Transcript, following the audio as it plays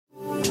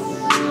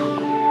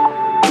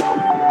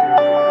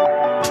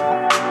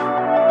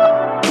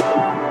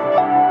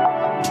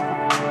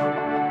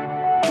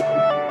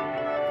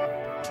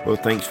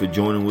Well, thanks for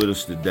joining with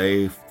us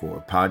today for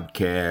a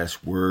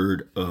podcast,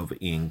 Word of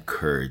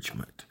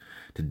Encouragement.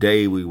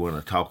 Today we want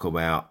to talk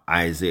about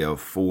Isaiah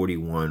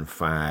 41,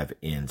 5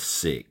 and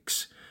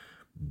 6.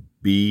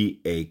 Be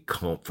a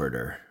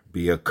comforter.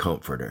 Be a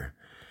comforter.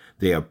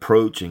 They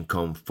approach and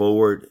come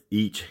forward.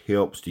 Each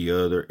helps the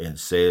other and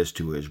says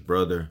to his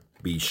brother,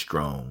 be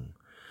strong.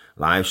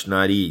 Life's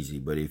not easy,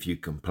 but if you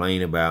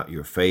complain about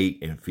your fate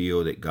and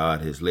feel that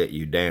God has let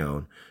you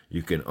down,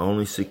 you can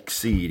only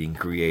succeed in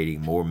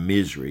creating more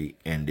misery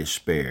and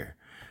despair.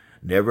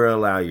 Never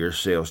allow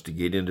yourselves to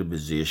get into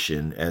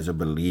position as a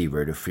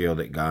believer to feel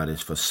that God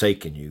has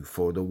forsaken you,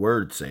 for the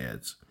word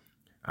says,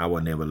 I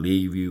will never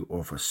leave you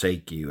or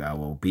forsake you. I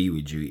will be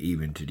with you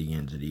even to the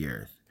ends of the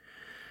earth.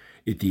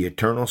 If the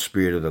eternal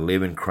Spirit of the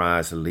living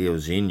Christ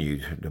lives in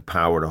you, the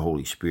power of the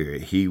Holy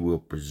Spirit, He will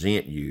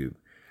present you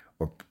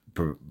or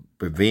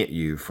prevent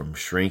you from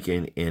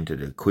shrinking into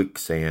the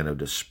quicksand of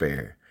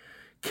despair.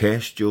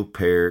 Cast your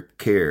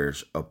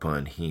cares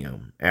upon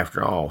Him.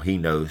 After all, He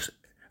knows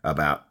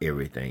about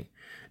everything.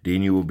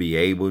 Then you will be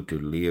able to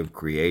live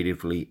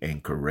creatively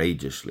and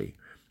courageously.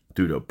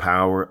 Through the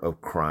power of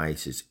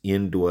Christ's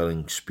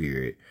indwelling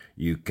Spirit,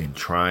 you can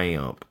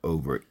triumph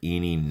over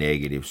any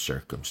negative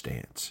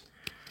circumstance.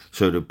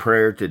 So the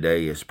prayer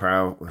today is,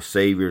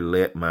 Savior,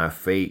 let my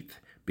faith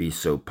be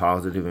so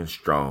positive and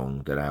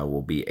strong that I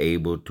will be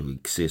able to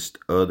assist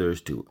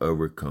others to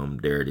overcome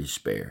their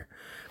despair.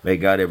 May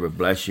God ever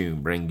bless you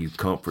and bring you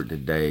comfort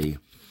today.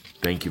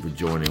 Thank you for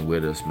joining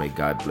with us. May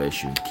God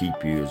bless you and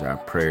keep you is our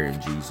prayer.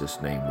 In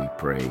Jesus' name we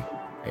pray.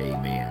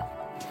 Amen.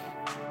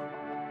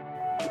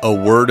 A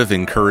Word of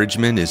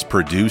Encouragement is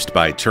produced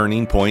by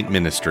Turning Point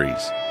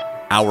Ministries.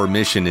 Our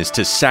mission is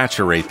to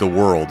saturate the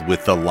world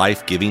with the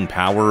life-giving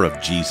power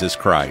of Jesus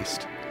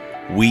Christ.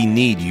 We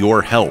need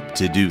your help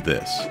to do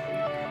this.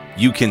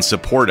 You can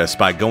support us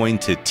by going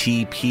to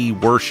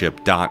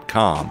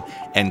tpworship.com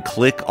and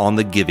click on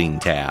the Giving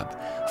tab.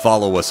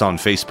 Follow us on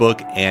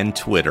Facebook and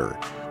Twitter.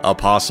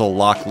 Apostle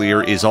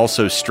Locklear is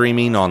also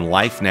streaming on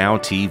LifeNow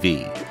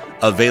TV,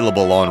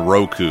 available on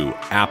Roku,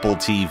 Apple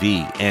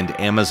TV, and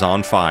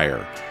Amazon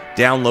Fire.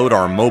 Download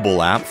our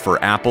mobile app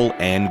for Apple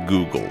and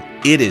Google.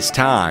 It is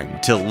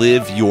time to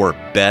live your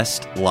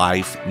best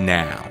life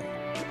now.